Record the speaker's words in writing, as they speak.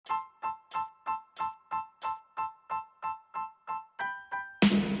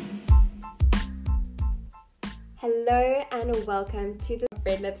Hello and welcome to the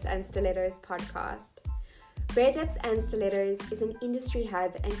Red Lips and Stilettos podcast. Red Lips and Stilettos is an industry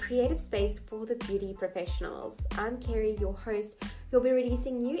hub and creative space for the beauty professionals. I'm Kerry, your host, who'll be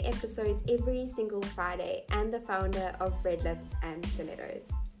releasing new episodes every single Friday and the founder of Red Lips and Stilettos.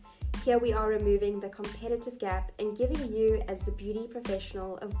 Here we are removing the competitive gap and giving you, as the beauty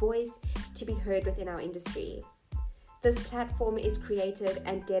professional, a voice to be heard within our industry. This platform is created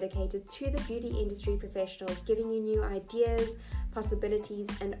and dedicated to the beauty industry professionals, giving you new ideas, possibilities,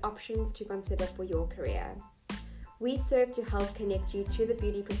 and options to consider for your career. We serve to help connect you to the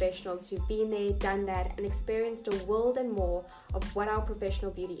beauty professionals who've been there, done that, and experienced a world and more of what our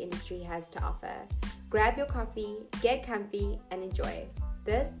professional beauty industry has to offer. Grab your coffee, get comfy, and enjoy.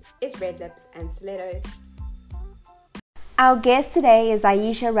 This is Red Lips and Stilettos. Our guest today is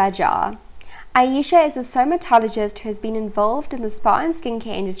Ayesha Raja. Ayesha is a somatologist who has been involved in the spa and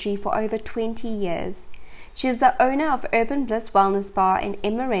skincare industry for over 20 years. She is the owner of Urban Bliss Wellness Spa in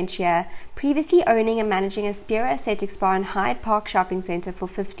Emmarentia, previously owning and managing a Spira Aesthetic Spa in Hyde Park Shopping Centre for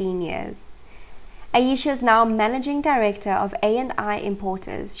 15 years. Ayesha is now Managing Director of A&I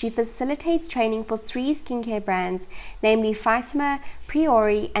Importers. She facilitates training for 3 skincare brands, namely Phytoma,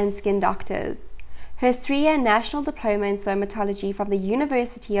 Priori, and Skin Doctors. Her 3-year national diploma in somatology from the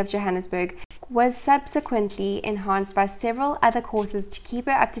University of Johannesburg was subsequently enhanced by several other courses to keep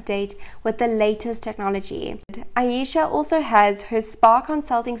her up to date with the latest technology. Ayesha also has her spa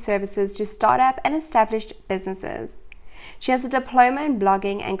consulting services to startup and established businesses. She has a diploma in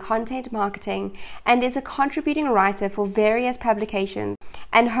blogging and content marketing and is a contributing writer for various publications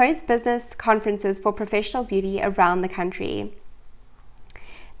and hosts business conferences for professional beauty around the country.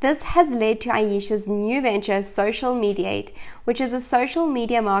 This has led to Ayesha's new venture, Social Mediate, which is a social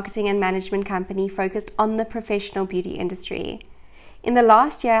media marketing and management company focused on the professional beauty industry. In the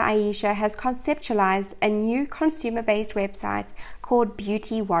last year, Ayesha has conceptualized a new consumer-based website called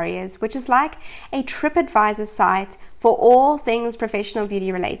Beauty Warriors, which is like a TripAdvisor site for all things professional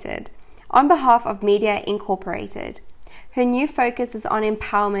beauty related, on behalf of Media Incorporated. Her new focus is on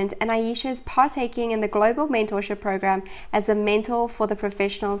empowerment, and Ayesha is partaking in the Global Mentorship Program as a mentor for the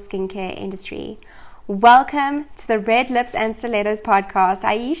professional skincare industry. Welcome to the Red Lips and Stilettos podcast,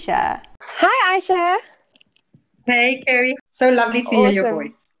 Ayesha. Hi, Ayesha. Hey, Kerry. So lovely to hear your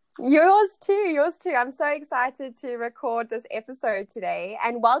voice. Yours too. I'm so excited to record this episode today,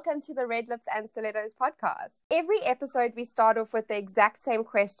 and welcome to the Red Lips and Stilettos podcast. Every episode we start off with the exact same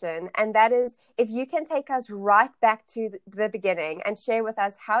question, and that is, if you can take us right back to the beginning and share with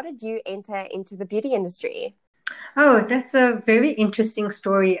us, how did you enter into the beauty industry? Oh, that's a very interesting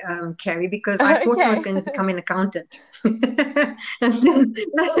story, Kerry, because I thought I was going to become an accountant.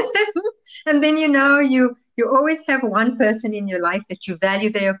 and then you always have one person in your life that you value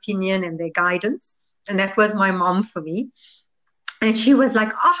their opinion and their guidance. And that was my mom for me. And she was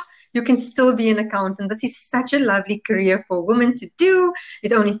like, you can still be an accountant. This is such a lovely career for women to do.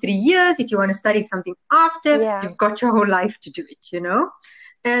 It's only 3 years. If you want to study something after, You've got your whole life to do it,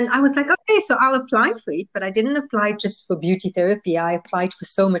 And I was like, okay, so I'll apply for it. But I didn't apply just for beauty therapy. I applied for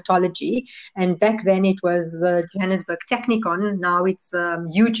somatology. And back then it was the Johannesburg Technikon. Now it's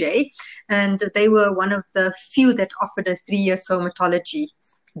UJ. And they were one of the few that offered a 3-year somatology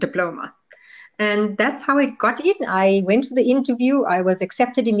diploma. And that's how it got in. I went for the interview. I was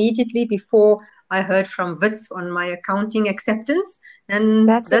accepted immediately before I heard from Wits on my accounting acceptance. And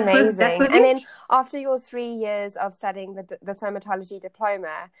that's amazing. That was and it. Then after your 3 years of studying the somatology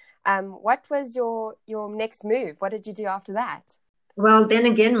diploma, what was your next move? What did you do after that? Well, then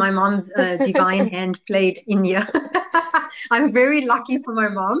again, my mom's divine hand played in here. I'm very lucky for my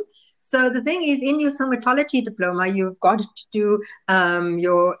mom. So the thing is, in your somatology diploma, you've got to do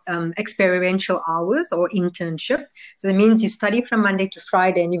your experiential hours or internship. So that means you study from Monday to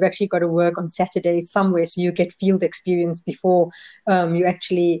Friday, and you've actually got to work on Saturdays somewhere, so you get field experience before you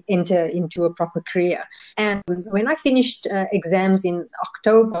actually enter into a proper career. And when I finished exams in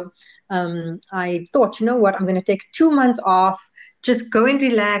October, I thought, you know what, I'm going to take 2 months off. Just go and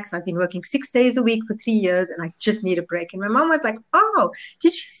relax. I've been working 6 days a week for 3 years, and I just need a break. And my mom was like,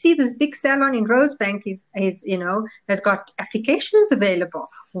 did you see this big salon in Rosebank has got applications available?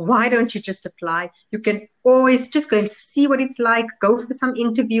 Why don't you just apply? You can always just go and see what it's like, go for some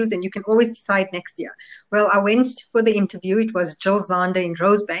interviews, and you can always decide next year. Well, I went for the interview. It was Jill Zander in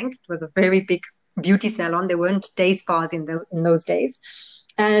Rosebank. It was a very big beauty salon. There weren't day spas in those days.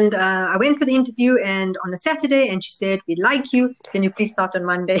 And I went for the interview, and on a Saturday, and she said, "We like you. Can you please start on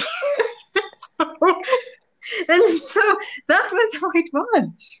Monday?" so that was how it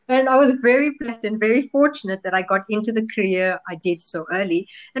was. And I was very blessed and very fortunate that I got into the career I did so early,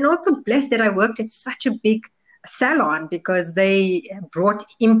 and also blessed that I worked at such a big salon because they brought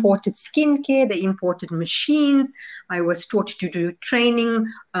imported skincare, they imported machines. I was taught to do training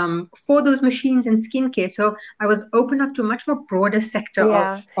for those machines and skincare. So I was open up to a much more broader sector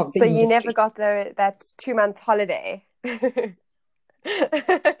Yeah. of the So you never industry. got that 2-month holiday.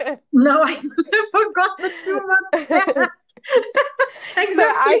 No, I never got the 2 months back. So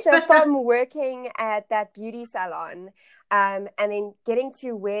Exactly Aisha, that. from working at that beauty salon, and then getting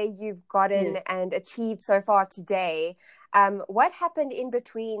to where you've gotten Yes. and achieved so far today, what happened in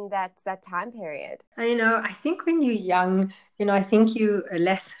between that time period? I think when you're young, I think you are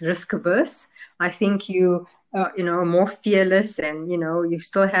less risk averse. I think more fearless, and you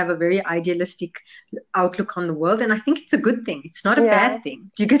still have a very idealistic outlook on the world. And I think it's a good thing. It's not a Yeah. bad thing.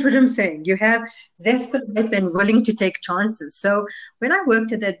 Do you get what I'm saying? You have zest for life and willing to take chances. So when I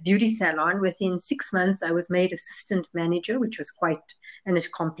worked at that beauty salon, within 6 months, I was made assistant manager, which was quite an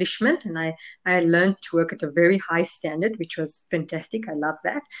accomplishment. And I learned to work at a very high standard, which was fantastic. I love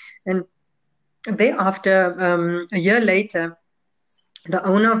that. And thereafter, a year later, the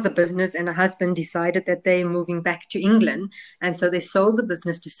owner of the business and her husband decided that they're moving back to England. And so they sold the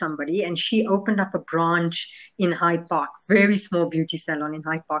business to somebody, and she opened up a branch in Hyde Park, very small beauty salon in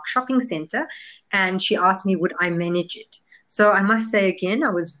Hyde Park shopping center. And she asked me, would I manage it? So I must say again, I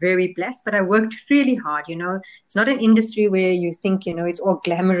was very blessed, but I worked really hard. It's not an industry where you think, it's all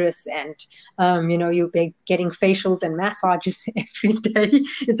glamorous and, you'll be getting facials and massages every day.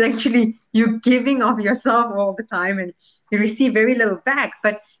 It's actually you giving of yourself all the time, and you receive very little back,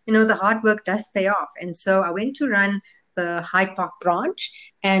 but the hard work does pay off. And so I went to run the Hyde Park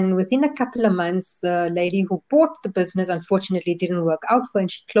branch, and within a couple of months, the lady who bought the business unfortunately didn't work out for her,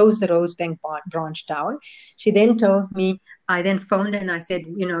 and she closed the Rosebank branch down. She then told me, I then phoned her and I said,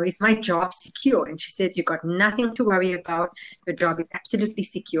 is my job secure? And she said, you got nothing to worry about. Your job is absolutely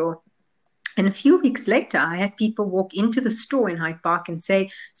secure. And a few weeks later, I had people walk into the store in Hyde Park and say,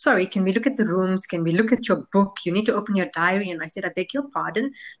 sorry, can we look at the rooms? Can we look at your book? You need to open your diary. And I said, I beg your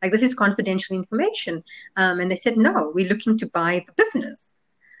pardon. Like, this is confidential information. And they said, no, we're looking to buy the business.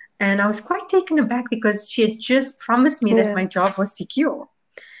 And I was quite taken aback because she had just promised me that my job was secure.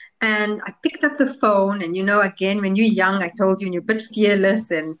 And I picked up the phone. And, again, when you're young, I told you, and you're a bit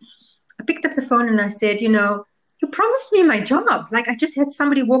fearless. And I picked up the phone and I said, you promised me my job. Like, I just had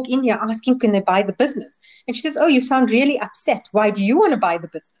somebody walk in here asking, can they buy the business? And she says, oh, you sound really upset. Why do you want to buy the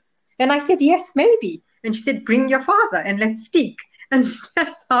business? And I said, yes, maybe. And she said, bring your father and let's speak. And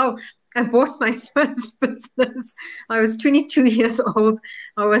that's how I bought my first business. I was 22 years old.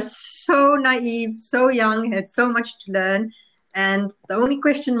 I was so naive, so young, had so much to learn. And the only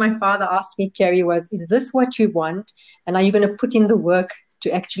question my father asked me, Carrie, was, is this what you want? And are you going to put in the work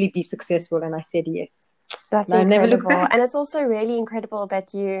to actually be successful? And I said, yes. That's incredible. And it's also really incredible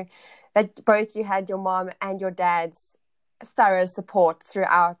that both you had your mom and your dad's thorough support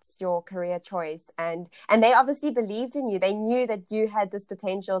throughout your career choice, and they obviously believed in you. They knew that you had this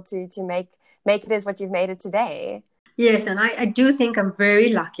potential to make it as what you've made it today. Yes, and I do think I'm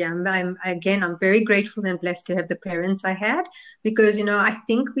very lucky. I'm very grateful and blessed to have the parents I had, because I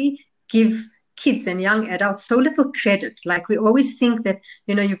think we give kids and young adults so little credit. Like, we always think that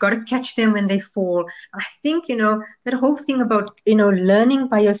you got to catch them when they fall. I think that whole thing about learning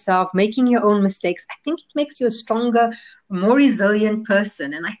by yourself, making your own mistakes, I think it makes you a stronger, more resilient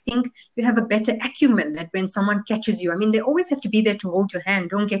person. And I think you have a better acumen that when someone catches you, I mean, they always have to be there to hold your hand,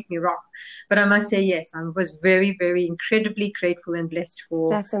 don't get me wrong, but I must say, yes, I was very, very incredibly grateful and blessed for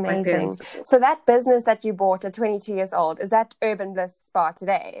That's amazing. my parents. So that business that you bought at 22 years old, is that Urban Bliss Spa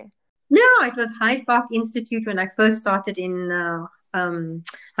today? No, it was Hyde Park Institute when I first started in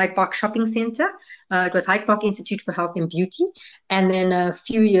Hyde Park Shopping Center. It was Hyde Park Institute for Health and Beauty. And then a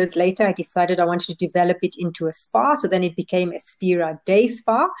few years later, I decided I wanted to develop it into a spa. So then it became Aspira Day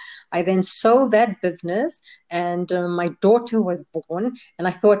Spa. I then sold that business, and my daughter was born. And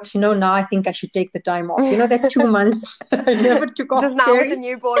I thought, now I think I should take the time off. That 2 months I never took off. Just now with the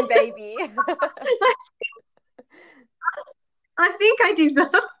newborn baby. I think I deserve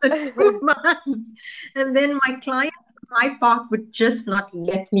the 2 months. And then my client from Hyde Park would just not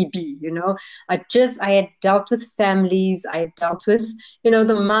let me be, I had dealt with families. I had dealt with,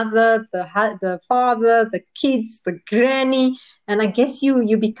 the mother, the father, the kids, the granny. And I guess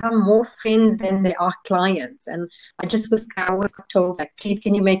you become more friends than they are clients. And I was told that, please,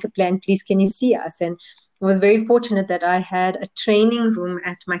 can you make a plan? Please, can you see us? And I was very fortunate that I had a training room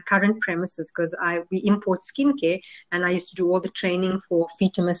at my current premises, because we import skincare, and I used to do all the training for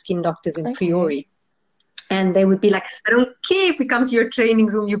Fitema skin doctors in Priori. And they would be like, I don't care if we come to your training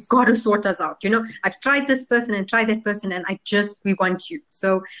room, you've got to sort us out. I've tried this person and tried that person, and we want you.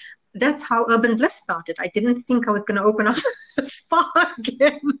 So that's how Urban Bliss started. I didn't think I was going to open up a spa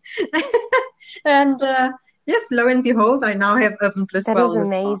again. And yes, lo and behold, I now have Urban Bliss That is Wellness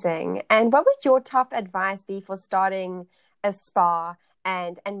Spa. amazing. And what would your top advice be for starting a spa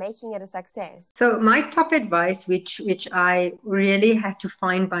and making it a success? So my top advice, which I really had to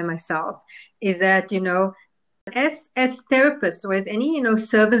find by myself, is that, as therapists or as any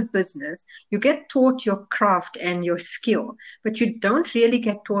service business, you get taught your craft and your skill, but you don't really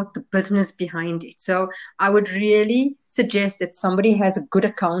get taught the business behind it. So I would really suggest that somebody has a good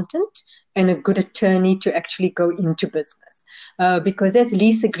accountant and a good attorney to actually go into business, because there's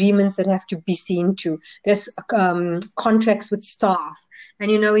lease agreements that have to be seen to. There's contracts with staff. And,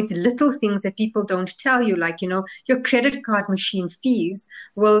 it's little things that people don't tell you, like, your credit card machine fees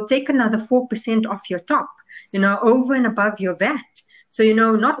will take another 4% off your top, over and above your VAT. So,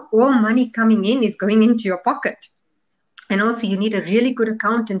 not all money coming in is going into your pocket. And also you need a really good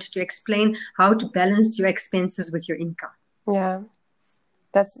accountant to explain how to balance your expenses with your income. Yeah,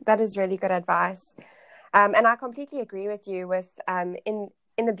 that is really good advice. And I completely agree with you with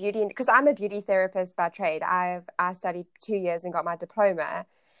in the beauty, because I'm a beauty therapist by trade. I studied 2 years and got my diploma.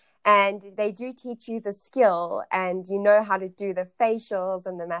 And they do teach you the skill, and you know how to do the facials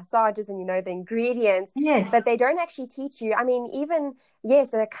and the massages, and you know the ingredients. Yes. But they don't actually teach you. I mean, even,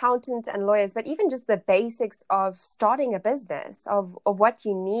 yes, an accountant and lawyers, but even just the basics of starting a business, of what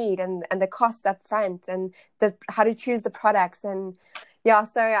you need and the costs up front, and how to choose the products. And yeah,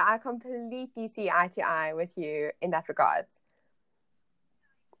 so I completely see eye to eye with you in that regards.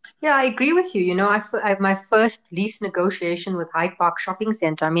 Yeah, I agree with you. I have my first lease negotiation with Hyde Park Shopping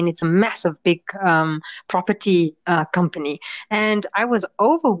Center. I mean, it's a massive, big property company. And I was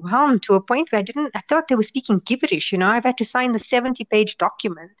overwhelmed to a point where I thought they were speaking gibberish. I've had to sign the 70-page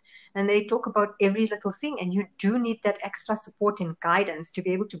document, and they talk about every little thing. And you do need that extra support and guidance to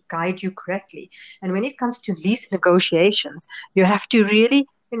be able to guide you correctly. And when it comes to lease negotiations, you have to really,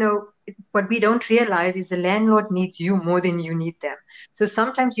 what we don't realize is the landlord needs you more than you need them. So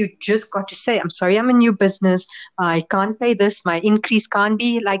sometimes you just got to say, I'm sorry, I'm a new business. I can't pay this. My increase can't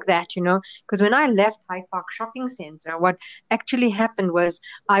be like that, because when I left Hyde Park Shopping Center, what actually happened was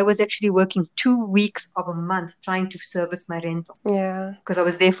I was actually working 2 weeks of a month trying to service my rental. Yeah. Because I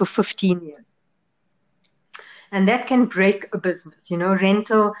was there for 15 years. And that can break a business,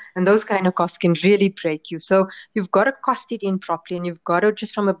 rental and those kind of costs can really break you. So you've got to cost it in properly, and you've got to,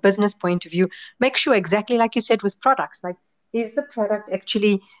 just from a business point of view, make sure, exactly like you said with products, like, is the product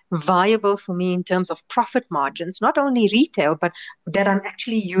actually viable for me in terms of profit margins, not only retail, but that I'm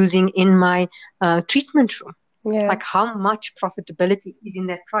actually using in my treatment room? Yeah. Like, how much profitability is in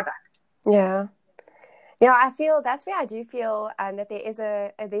that product? Yeah. Yeah, I feel that's where I do feel that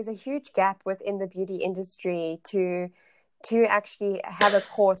there's a huge gap within the beauty industry to actually have a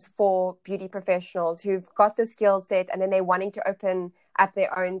course for beauty professionals who've got the skill set, and then they're wanting to open up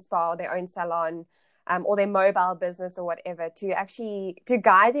their own spa or their own salon, or their mobile business or whatever, to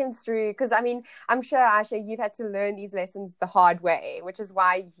guide them through. Because I mean, I'm sure, Aisha, you've had to learn these lessons the hard way, which is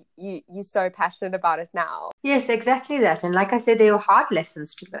why you're so passionate about it now. Yes, exactly that. And like I said, they are hard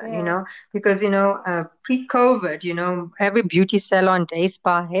lessons to learn, Yeah. because, pre-COVID, every beauty salon, day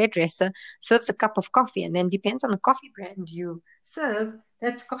spa, hairdresser serves a cup of coffee, and then depends on the coffee brand you serve,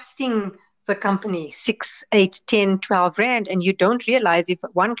 that's costing the company 6, 8, 10, 12 rand, and you don't realize if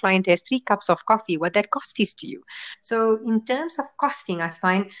one client has 3 cups of coffee, what that cost is to you. So in terms of costing, I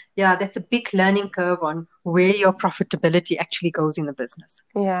find, yeah, that's a big learning curve on where your profitability actually goes in the business.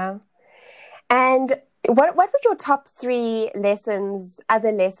 Yeah. And what were your top 3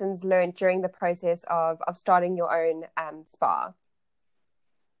 other lessons learned during the process of starting your own spa?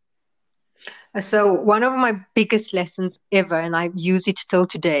 So one of my biggest lessons ever, and I use it till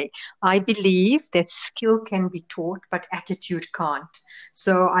today, I believe that skill can be taught, but attitude can't.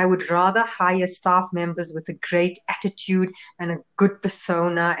 So I would rather hire staff members with a great attitude and a good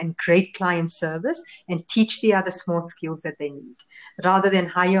persona and great client service, and teach the other small skills that they need, rather than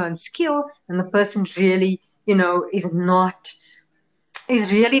hire on skill and the person really,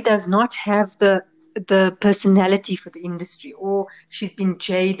 really does not have the personality for the industry, or she's been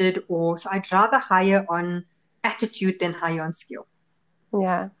jaded, so I'd rather hire on attitude than hire on skill.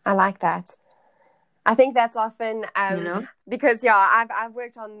 Yeah, I like that. I think that's often because I've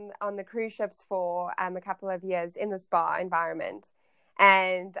worked on the cruise ships for a couple of years in the spa environment,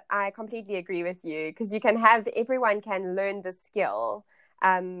 and I completely agree with you, because everyone can learn the skill,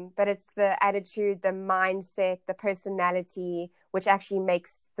 but it's the attitude, the mindset, the personality, which actually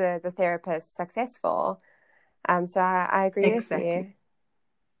makes the therapist successful. So I agree with you.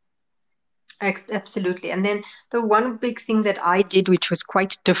 Absolutely. And then the one big thing that I did, which was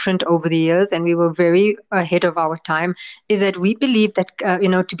quite different over the years, and we were very ahead of our time, is that we believe that,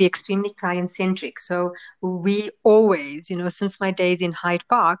 to be extremely client centric. So we always, since my days in Hyde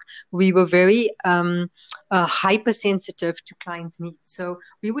Park, we were very hypersensitive to clients' needs. So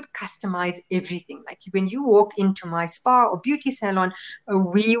we would customize everything. Like when you walk into my spa or beauty salon,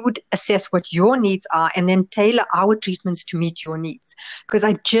 we would assess what your needs are and then tailor our treatments to meet your needs. Because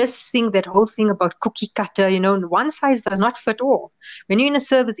I just think that whole thing about cookie cutter, one size does not fit all. When you're in a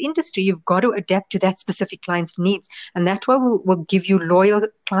service industry, you've got to adapt to that specific client's needs. And that's what will give you loyal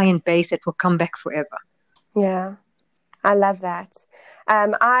client base that will come back forever. Yeah, I love that.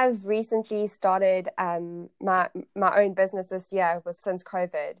 I've recently started my own business this year since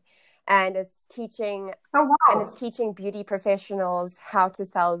COVID. And it's teaching beauty professionals how to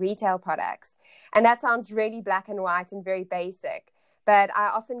sell retail products. And that sounds really black and white and very basic. But I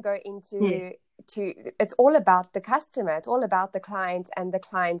often go into it's all about the customer. It's all about the client and the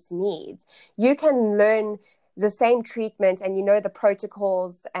client's needs. You can learn the same treatment and the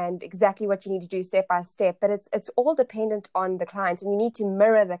protocols and exactly what you need to do step by step, but it's all dependent on the client, and you need to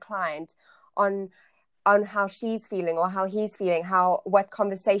mirror the client on how she's feeling or how he's feeling, what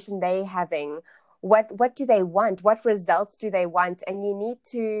conversation they're having, what do they want, what results do they want, and you need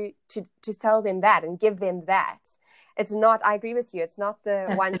to sell them that and give them that. It's not, I agree with you, it's not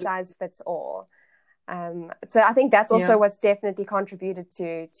the one size fits all. So I think that's also what's definitely contributed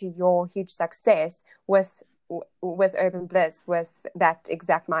to your huge success with Urban Bliss, with that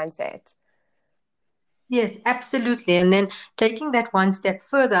exact mindset. Yes, absolutely. And then taking that one step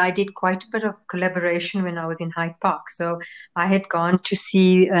further, I did quite a bit of collaboration when I was in Hyde Park. So I had gone to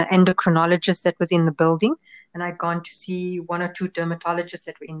see an endocrinologist that was in the building, and I'd gone to see one or two dermatologists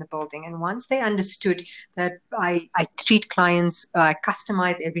that were in the building. And once they understood that I treat clients, I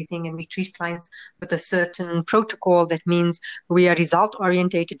customize everything, and we treat clients with a certain protocol, that means we are result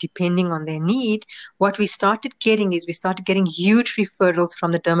orientated depending on their need. What we started getting huge referrals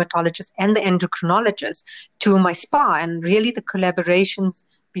from the dermatologists and the endocrinologists to my spa, and really the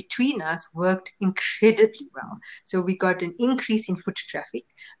collaborations between us worked incredibly well. So we got an increase in foot traffic.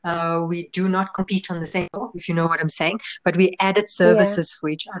 We do not compete on the same level, if you know what I'm saying, but we added services for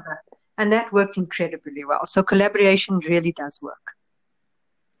each other, and that worked incredibly well. So collaboration really does work.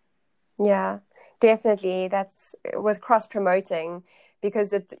 Yeah, definitely. That's with cross promoting,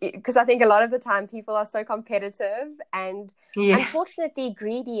 because I think a lot of the time people are so competitive and unfortunately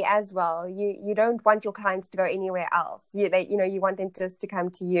greedy as well. You don't want your clients to go anywhere else. You want them just to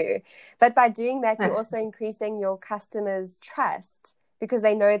come to you. But by doing that, you're also increasing your customers' trust, because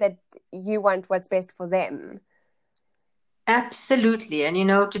they know that you want what's best for them. Absolutely. And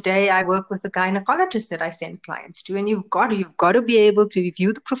today I work with a gynecologist that I send clients to, and you've got to be able to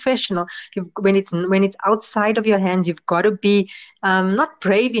review the professional. When it's outside of your hands, you've got to be not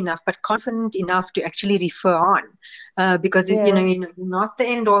brave enough, but confident enough to actually refer on, because you're not the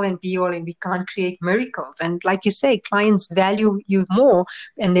end all and be all, and we can't create miracles. And like you say, clients value you more,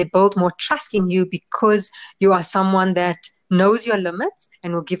 and they build more trust in you because you are someone that knows your limits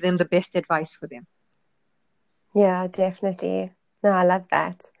and will give them the best advice for them. Yeah, definitely. No, I love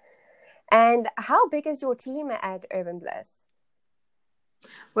that. And how big is your team at Urban Bliss?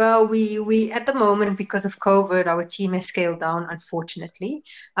 Well, we at the moment, because of COVID, our team has scaled down, unfortunately.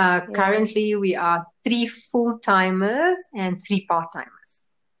 Currently, we are 3 full-timers and 3 part-timers.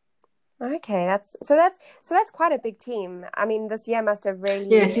 Okay, that's quite a big team. I mean, this year must have really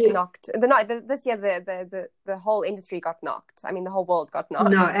knocked this year the whole industry got knocked. I mean, the whole world got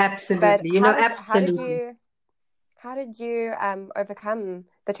knocked. No, absolutely. But absolutely. How did you overcome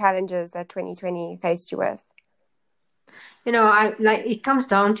the challenges that 2020 faced you with? It comes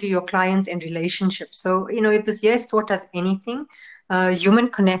down to your clients and relationships. So, if this year has taught us anything, human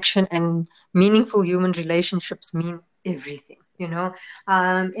connection and meaningful human relationships mean everything.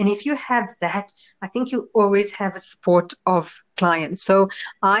 And if you have that, I think you'll always have a support of clients. So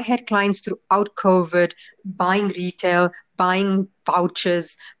I had clients throughout COVID buying retail, buying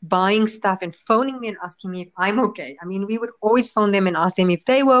vouchers, buying stuff, and phoning me and asking me if I'm okay. I mean, we would always phone them and ask them if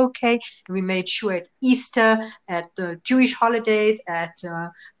they were okay. And we made sure at Easter, at Jewish holidays, at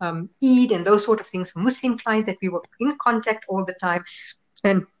Eid, and those sort of things for Muslim clients, that we were in contact all the time.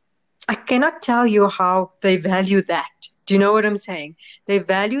 And I cannot tell you how they value that. Do you know what I'm saying? They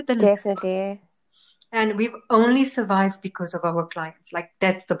value the definitely. And we've only survived because of our clients. Like,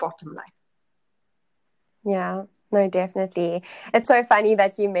 that's the bottom line. Yeah, no, definitely. It's so funny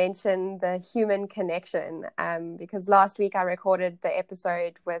that you mentioned the human connection, because last week I recorded the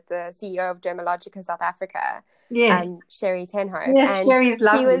episode with the CEO of Dermalogica South Africa, yes. Sherry Tenhope. Yes, and Sherry's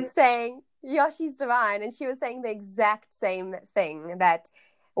lovely. She was saying, Yeah, she's divine. And she was saying the exact same thing, that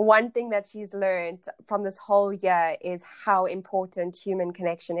one thing that she's learned from this whole year is how important human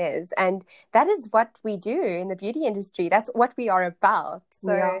connection is. And that is what we do in the beauty industry. That's what we are about.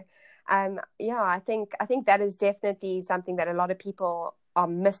 Yeah. So, yeah, I think that is definitely something that a lot of people are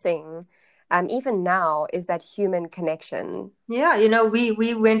missing, even now, is that human connection. Yeah,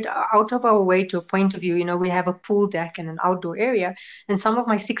 we went out of our way to a point of view. We have a pool deck and an outdoor area, and some of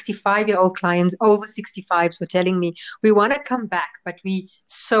my 65-year-old clients, over 65s, were telling me, we want to come back, but we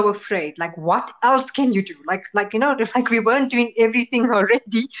so afraid. Like, what else can you do? Like we weren't doing everything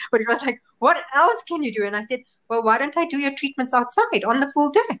already, but it was like, what else can you do? And I said, well, why don't I do your treatments outside on the pool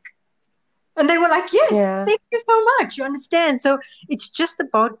deck? And they were like, yes, Yeah. thank you so much. You understand? So it's just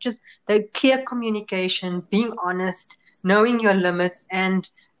about just the clear communication, being honest, knowing your limits, and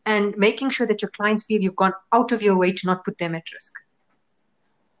making sure that your clients feel you've gone out of your way to not put them at risk.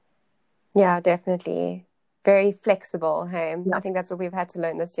 Yeah, definitely. Very flexible. Hey, Yeah. I think that's what we've had to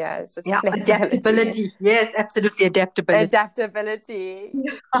learn this year. It's just Yeah, flexibility. adaptability. Yes, absolutely adaptability. Adaptability.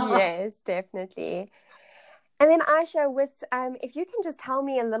 Yes, definitely. And then Aisha, if you can just tell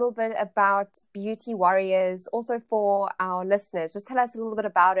me a little bit about Beauty Warriors, also for our listeners, just tell us a little bit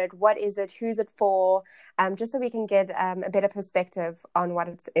about it. What is it? Who's it for? Just so we can get a better perspective on what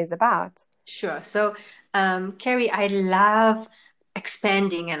it is about. Sure. So, Carrie, I love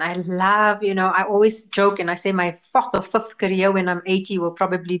expanding, and I love, I always joke and I say my fourth or fifth career when I'm 80 will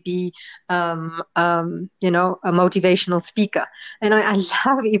probably be, a motivational speaker. And I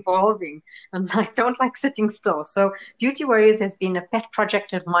love evolving, and I don't like sitting still. So, Beauty Warriors has been a pet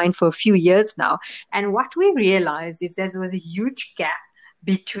project of mine for a few years now. And what we realized is there was a huge gap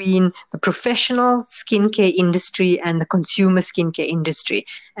between the professional skincare industry and the consumer skincare industry.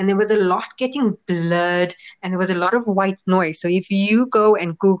 And there was a lot getting blurred, and there was a lot of white noise. So if you go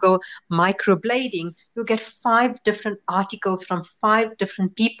and Google microblading, you'll get 5 different articles from 5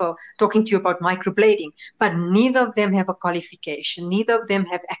 different people talking to you about microblading, but neither of them have a qualification, neither of them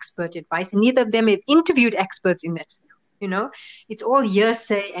have expert advice, and neither of them have interviewed experts in that field. It's all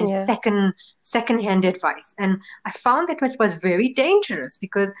hearsay and Yeah. second-hand advice. And I found that it was very dangerous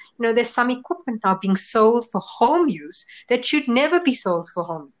because, there's some equipment now being sold for home use that should never be sold for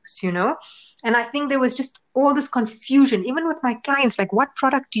home use. And I think there was just all this confusion, even with my clients, like, what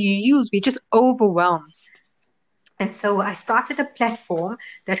product do you use? We're just overwhelmed. And so I started a platform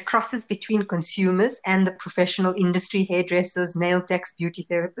that crosses between consumers and the professional industry, hairdressers, nail techs, beauty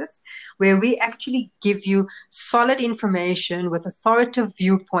therapists, where we actually give you solid information with authoritative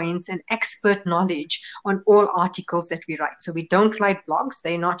viewpoints and expert knowledge on all articles that we write. So we don't write blogs.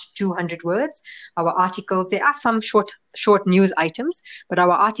 They're not 200 words. Our articles, there are some short news items, but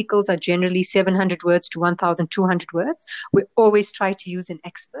our articles are generally 700 words to 1,200 words. We always try to use an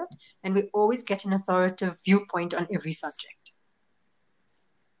expert, and we always get an authoritative viewpoint on every subject.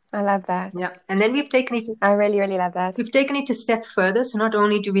 I love that. Yeah. And then we've taken it. I really, really love that. We've taken it a step further. So not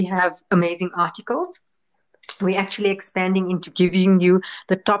only do we have amazing articles, we're actually expanding into giving you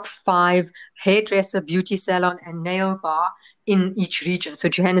the top 5 hairdresser, beauty salon, and nail bar in each region. So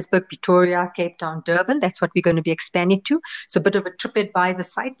Johannesburg, Pretoria, Cape Town, Durban, that's what we're going to be expanding to. So a bit of a TripAdvisor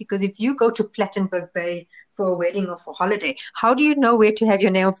site, because if you go to Plettenberg Bay for a wedding or for holiday, how do you know where to have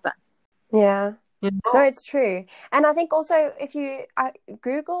your nails done? Yeah. No, it's true. And I think also if you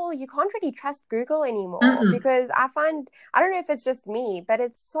Google, you can't really trust Google anymore because I don't know if it's just me, but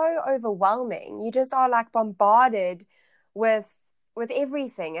it's so overwhelming. You just are like bombarded with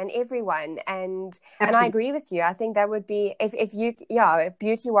everything and everyone. And I agree with you. I think that would be if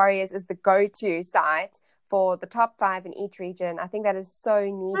Beauty Warriors is the go-to site for the top 5 in each region. I think that is so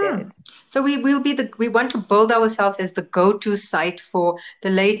needed. So we want to build ourselves as the go-to site for the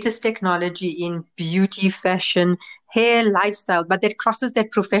latest technology in beauty, fashion, hair, lifestyle, but that crosses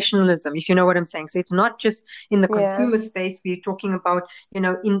that professionalism, if you know what I'm saying. So it's not just in the consumer space. We're talking about,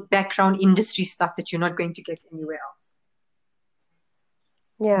 in background industry stuff that you're not going to get anywhere else.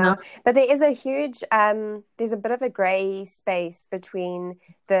 Yeah, but there is a huge, there's a bit of a gray space between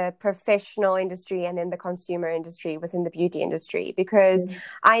the professional industry and then the consumer industry within the beauty industry, because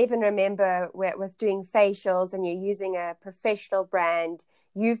I even remember with doing facials and you're using a professional brand,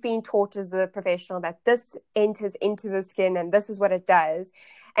 you've been taught as the professional that this enters into the skin and this is what it does.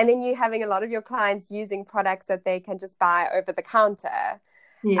 And then you having a lot of your clients using products that they can just buy over the counter.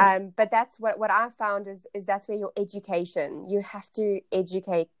 Yes. But that's what I found is that's where your education, you have to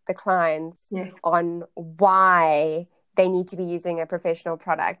educate the clients on why they need to be using a professional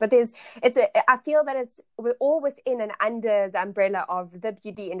product. But I feel that we're all within and under the umbrella of the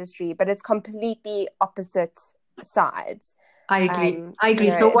beauty industry, but it's completely opposite sides. I agree. I agree.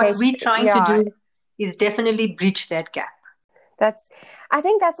 So what we're trying to do is definitely bridge that gap. I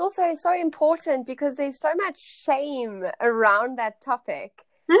think that's also so important because there's so much shame around that topic.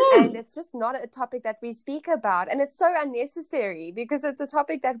 And it's just not a topic that we speak about. And it's so unnecessary because it's a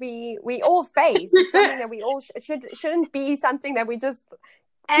topic that we all face. It's something that we all shouldn't be something that we just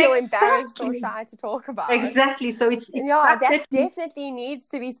feel embarrassed or shy to talk about. Exactly. So it's that definitely needs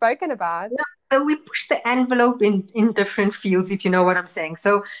to be spoken about. Yeah. So we push the envelope in different fields, if you know what I'm saying.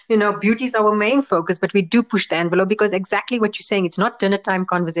 So, beauty is our main focus, but we do push the envelope because exactly what you're saying, it's not dinner time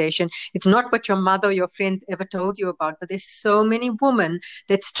conversation. It's not what your mother or your friends ever told you about, but there's so many women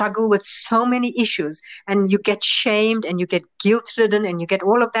that struggle with so many issues, and you get shamed and you get guilt-ridden and you get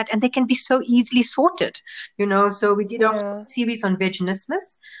all of that, and they can be so easily sorted, So we did a series on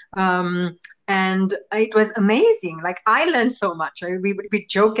vaginismus. And it was amazing. Like, I learned so much. We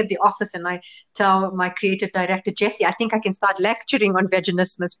joke at the office, and I tell my creative director, Jessie, I think I can start lecturing on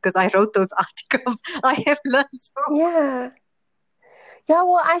vaginismus because I wrote those articles. I have learned so much. Yeah,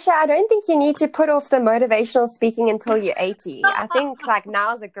 well, Aisha, I don't think you need to put off the motivational speaking until you're 80. I think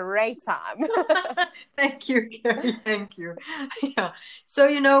now's a great time. Thank you, Carrie. Thank you. Yeah. So,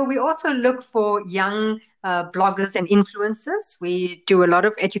 we also look for young bloggers and influencers. We do a lot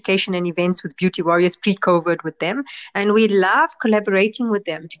of education and events with Beauty Warriors pre-COVID with them. And we love collaborating with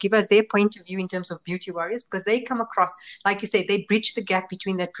them to give us their point of view in terms of Beauty Warriors, because they come across, like you say, they bridge the gap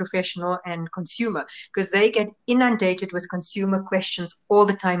between that professional and consumer, because they get inundated with consumer questions all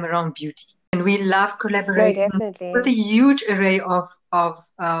the time around beauty. And we love collaborating with a huge array of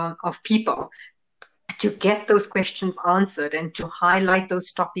people to get those questions answered and to highlight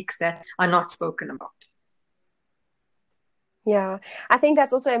those topics that are not spoken about. Yeah, I think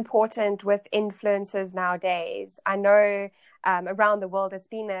that's also important with influencers nowadays. I know around the world it's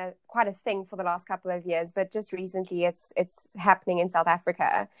been quite a thing for the last couple of years, but just recently it's happening in South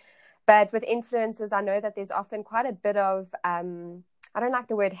Africa. But with influencers, I know that there's often quite a bit of I don't like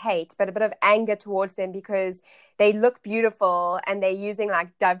the word hate, but a bit of anger towards them because they look beautiful and they're using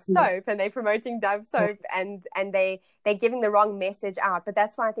Dove soap and they're promoting Dove soap and they're giving the wrong message out. But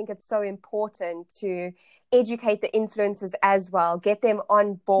that's why I think it's so important to educate the influencers as well, get them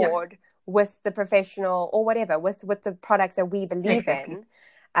on board with the professional or whatever, with the products that we believe in,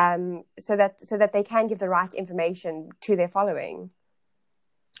 so that they can give the right information to their following.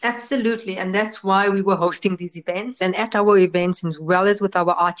 Absolutely. And that's why we were hosting these events. And at our events, as well as with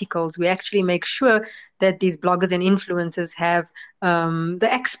our articles, we actually make sure that these bloggers and influencers have the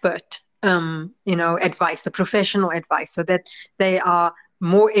expert, advice, the professional advice, so that they are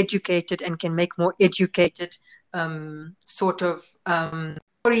more educated and can make more educated stories,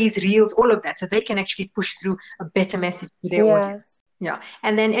 reels, all of that. So they can actually push through a better message to their audience. Yeah.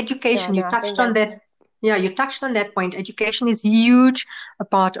 And then education, you touched on that. Yeah, you touched on that point. Education is huge a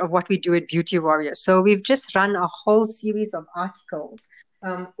part of what we do at Beauty Warriors. So we've just run a whole series of articles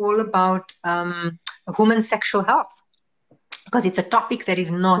all about women's sexual health, because it's a topic that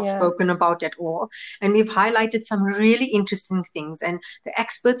is not spoken about at all. And we've highlighted some really interesting things. And the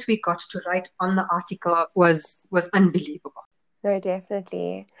experts we got to write on the article was unbelievable. No,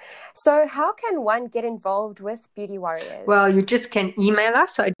 definitely. So how can one get involved with Beauty Warriors? Well, you just can email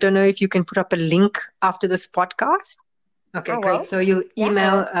us. I don't know if you can put up a link after this podcast. Okay, great. So you'll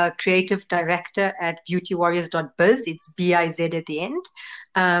email creative director at beautywarriors.biz. It's BIZ at the end.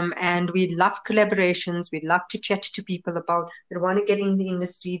 And we love collaborations. We'd love to chat to people that want to get in the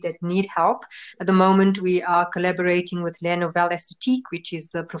industry, that need help. At the moment, we are collaborating with La Nouvelle Esthétique, which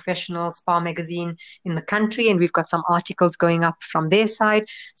is the professional spa magazine in the country. And we've got some articles going up from their side.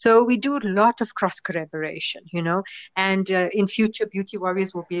 So we do a lot of cross collaboration, and in future, Beauty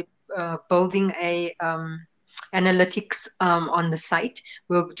Warriors will be building a analytics on the site.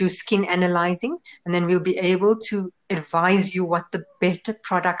 We'll do skin analyzing, and then we'll be able to advise you what the better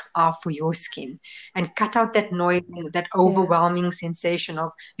products are for your skin and cut out that noise, that overwhelming sensation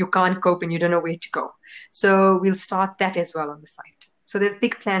of you can't cope and you don't know where to go. So we'll start that as well on the site. So there's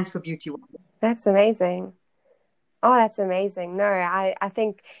big plans for Beauty Warriors. That's amazing. Oh, that's amazing. No, I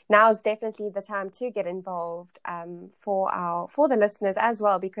think now is definitely the time to get involved for the listeners as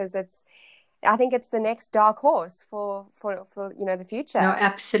well, because I think it's the next dark horse for the future. No,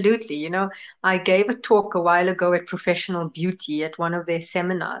 absolutely. I gave a talk a while ago at Professional Beauty at one of their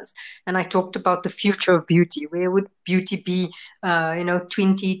seminars, and I talked about the future of beauty. Where would beauty be,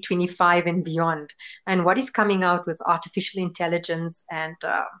 2025 and beyond? And what is coming out with artificial intelligence and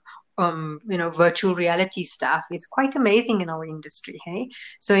virtual reality stuff is quite amazing in our industry. Hey,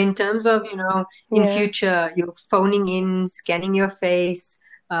 so in terms of in future, you're phoning in, scanning your face,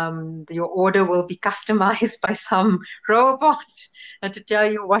 your order will be customized by some robot to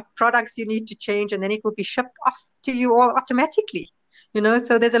tell you what products you need to change, and then it will be shipped off to you all automatically.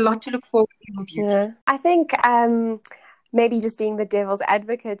 So there's a lot to look forward to in beauty. Yeah. I think maybe just being the devil's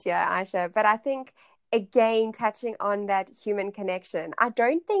advocate here, Aisha, but I think again touching on that human connection, I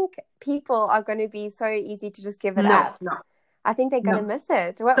don't think people are going to be so easy to just give it up. No. I think they're going to miss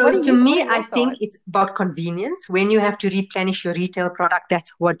it. What So are you, to me, what are your I think thoughts? it's about convenience. When you have to replenish your retail product,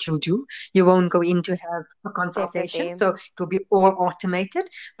 that's what you'll do. You won't go in to have a consultation. Definitely. So it will be all automated.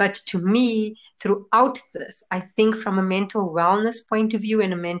 But to me, throughout this, I think from a mental wellness point of view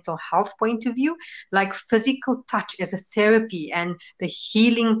and a mental health point of view, like physical touch as a therapy and the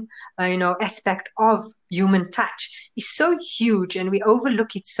healing, aspect of human touch is so huge, and we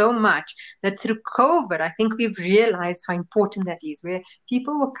overlook it so much that through COVID, I think we've realized how important that is, where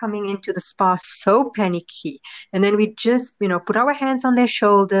people were coming into the spa so panicky, and then we just, put our hands on their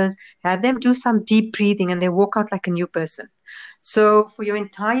shoulders, have them do some deep breathing, and they walk out like a new person. So for your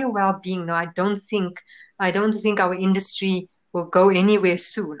entire well-being, no, I don't think our industry will go anywhere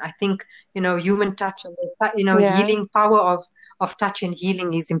soon. I think, human touch and healing power of touch and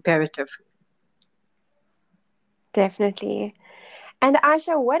healing is imperative. Definitely. And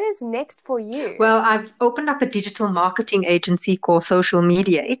Aisha, what is next for you? Well, I've opened up a digital marketing agency called Social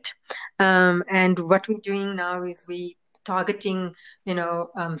Mediate. And what we're doing now is we targeting,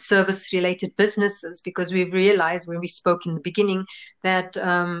 service-related businesses, because we've realized when we spoke in the beginning that,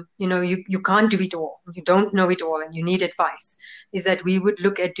 you can't do it all. You don't know it all and you need advice. Is that we would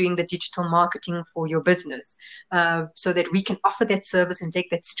look at doing the digital marketing for your business, so that we can offer that service and take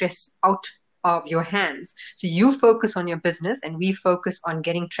that stress out of your hands. So you focus on your business and we focus on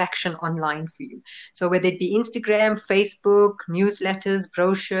getting traction online for you. So whether it be Instagram, Facebook, newsletters,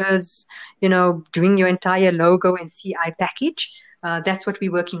 brochures, doing your entire logo and CI package, that's what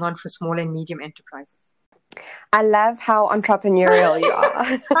we're working on for small and medium enterprises. I love how entrepreneurial you are.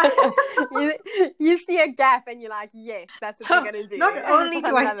 you see a gap and you're like, yes, that's what you're going to do. Not only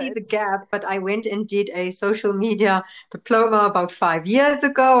do I see the gap, but I went and did a social media diploma about 5 years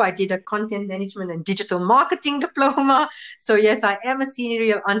ago. I did a content management and digital marketing diploma. So yes, I am a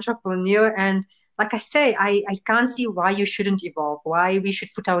serial entrepreneur. And like I say, I can't see why you shouldn't evolve, why we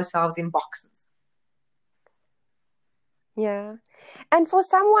should put ourselves in boxes. Yeah. And for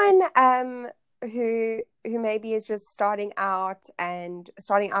someone who maybe is just starting out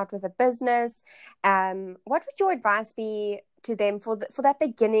with a business, what would your advice be to them for that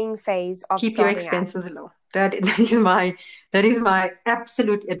beginning phase of keep your expenses low? That is my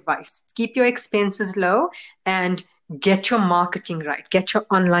absolute advice. Keep your expenses low and get your marketing right, get your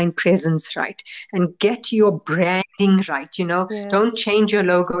online presence right, and get your branding right. Don't change your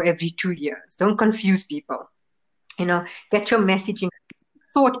logo every 2 years. Don't confuse people. Get your messaging,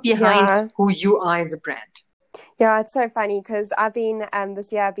 thought behind who you are as a brand. Yeah, it's so funny because I've been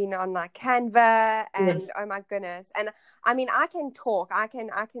this year I've been on like Canva and oh my goodness. And I mean I can talk, I can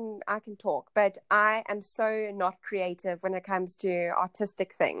talk, but I am so not creative when it comes to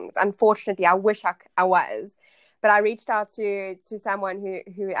artistic things. Unfortunately, I wish I was. But I reached out to someone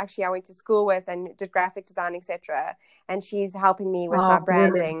who actually I went to school with and did graphic design, etc. And she's helping me with my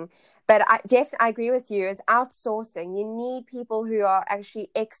branding. But I agree with you. It's outsourcing. You need people who are actually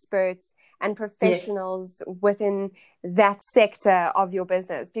experts and professionals within that sector of your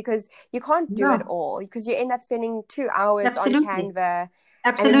business, because you can't do it all, because you end up spending 2 hours on Canva. Absolutely.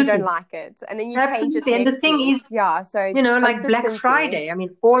 And then you don't like it. And then you change it And the thing week. is, so like Black Friday. I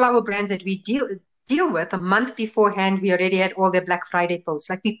mean, all our brands that we deal with, a month beforehand, we already had all their Black Friday posts.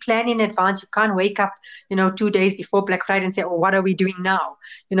 Like we plan in advance. You can't wake up, 2 days before Black Friday and say, oh, what are we doing now?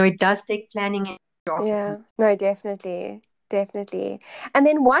 It does take planning. Yeah, no, definitely. And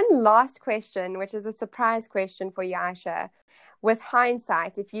then one last question, which is a surprise question for you, Aisha. With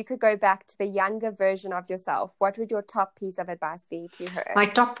hindsight, if you could go back to the younger version of yourself, what would your top piece of advice be to her? My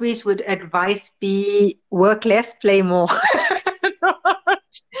top piece would advice be work less, play more.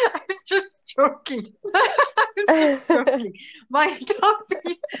 I'm just joking. My top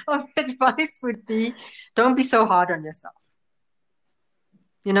piece of advice would be, don't be so hard on yourself.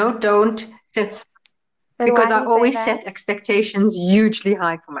 Don't set, because I always set expectations hugely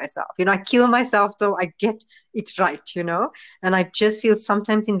high for myself. I kill myself though I get it right, and I just feel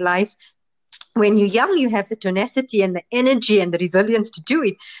sometimes in life, when you're young, you have the tenacity and the energy and the resilience to do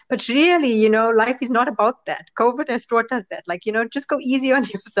it. But really, life is not about that. COVID has taught us that. Like, just go easy on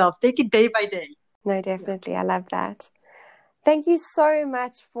yourself. Take it day by day. No, definitely. I love that. Thank you so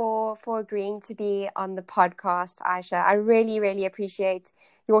much for agreeing to be on the podcast, Aisha. I really, really appreciate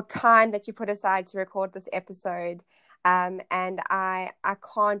your time that you put aside to record this episode. And I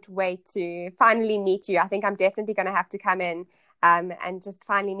can't wait to finally meet you. I think I'm definitely going to have to come in and just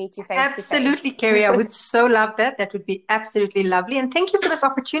finally meet you face to face. Absolutely, Carrie. I would so love that. That would be absolutely lovely. And thank you for this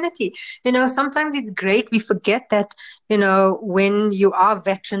opportunity. Sometimes it's great. We forget that, when you are a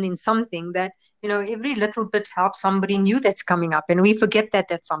veteran in something, that, every little bit helps somebody new that's coming up. And we forget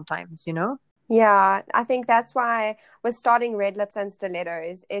that sometimes. Yeah, I think that's why we're starting Red Lips and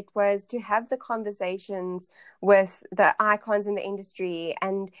Stilettos. It was to have the conversations with the icons in the industry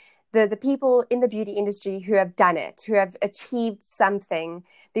and the people in the beauty industry who have done it, who have achieved something.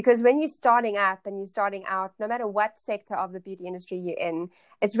 Because when you're starting up and you're starting out, no matter what sector of the beauty industry you're in,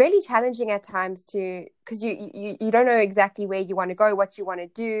 it's really challenging at times because you don't know exactly where you want to go, what you want to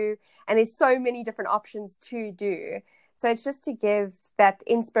do, and there's so many different options to do. So it's just to give that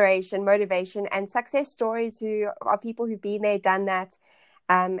inspiration, motivation, and success stories of people who've been there, done that,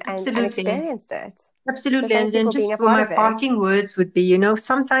 and experienced it. Absolutely. So And then just for my parting words would be,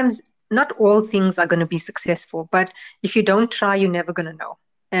 sometimes not all things are going to be successful, but if you don't try, you're never going to know.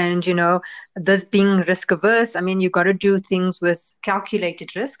 And, this being risk averse, you got to do things with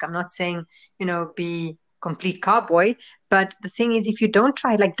calculated risk. I'm not saying, be complete cowboy, but the thing is, if you don't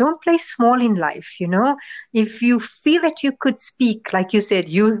try, don't play small in life. If you feel that you could speak, like you said,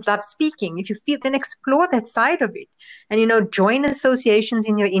 you love speaking, if you feel, then explore that side of it. And join associations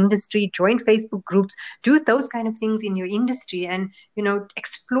in your industry, join Facebook groups, do those kind of things in your industry, and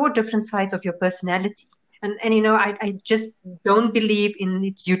explore different sides of your personality. And I just don't believe in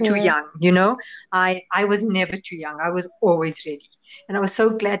it, you're too young. I was never too young. I was always ready. And I was so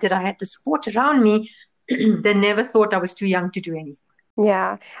glad that I had the support around me that never thought I was too young to do anything.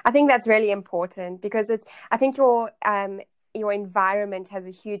 Yeah, I think that's really important because I think your environment has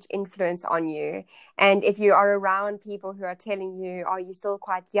a huge influence on you. And if you are around people who are telling you, oh, you're still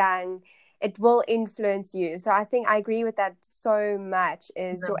quite young, it will influence you. So I think I agree with that so much,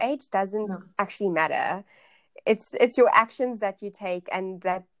 is your age doesn't actually matter. It's your actions that you take and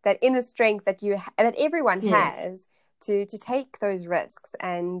that inner strength that that everyone has to take those risks,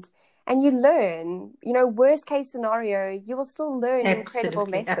 and you learn, worst case scenario, you will still learn incredible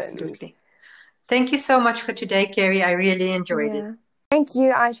lessons. Absolutely. Thank you so much for today, Carrie. I really enjoyed it. Thank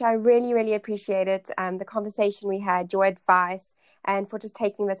you, Aisha. I really, really appreciate it. The conversation we had, your advice, and for just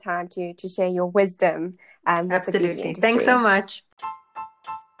taking the time to share your wisdom with the beauty industry. Thanks so much.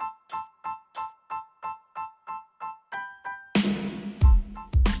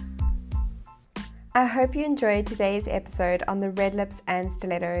 I hope you enjoyed today's episode on the Red Lips and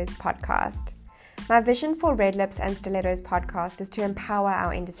Stilettos podcast. My vision for Red Lips and Stilettos podcast is to empower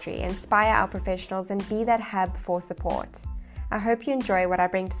our industry, inspire our professionals, and be that hub for support. I hope you enjoy what I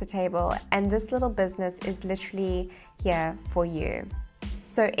bring to the table, and this little business is literally here for you.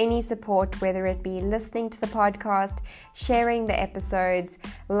 So any support, whether it be listening to the podcast, sharing the episodes,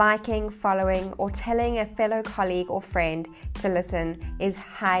 liking, following, or telling a fellow colleague or friend to listen, is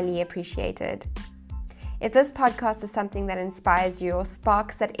highly appreciated. If this podcast is something that inspires you or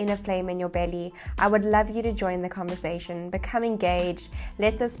sparks that inner flame in your belly, I would love you to join the conversation, become engaged,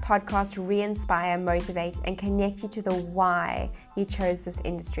 let this podcast re-inspire, motivate, and connect you to the why you chose this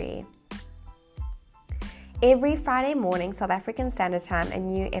industry. Every Friday morning, South African Standard Time, a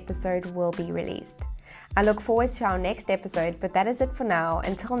new episode will be released. I look forward to our next episode, but that is it for now.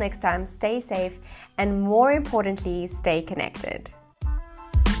 Until next time, stay safe and more importantly, stay connected.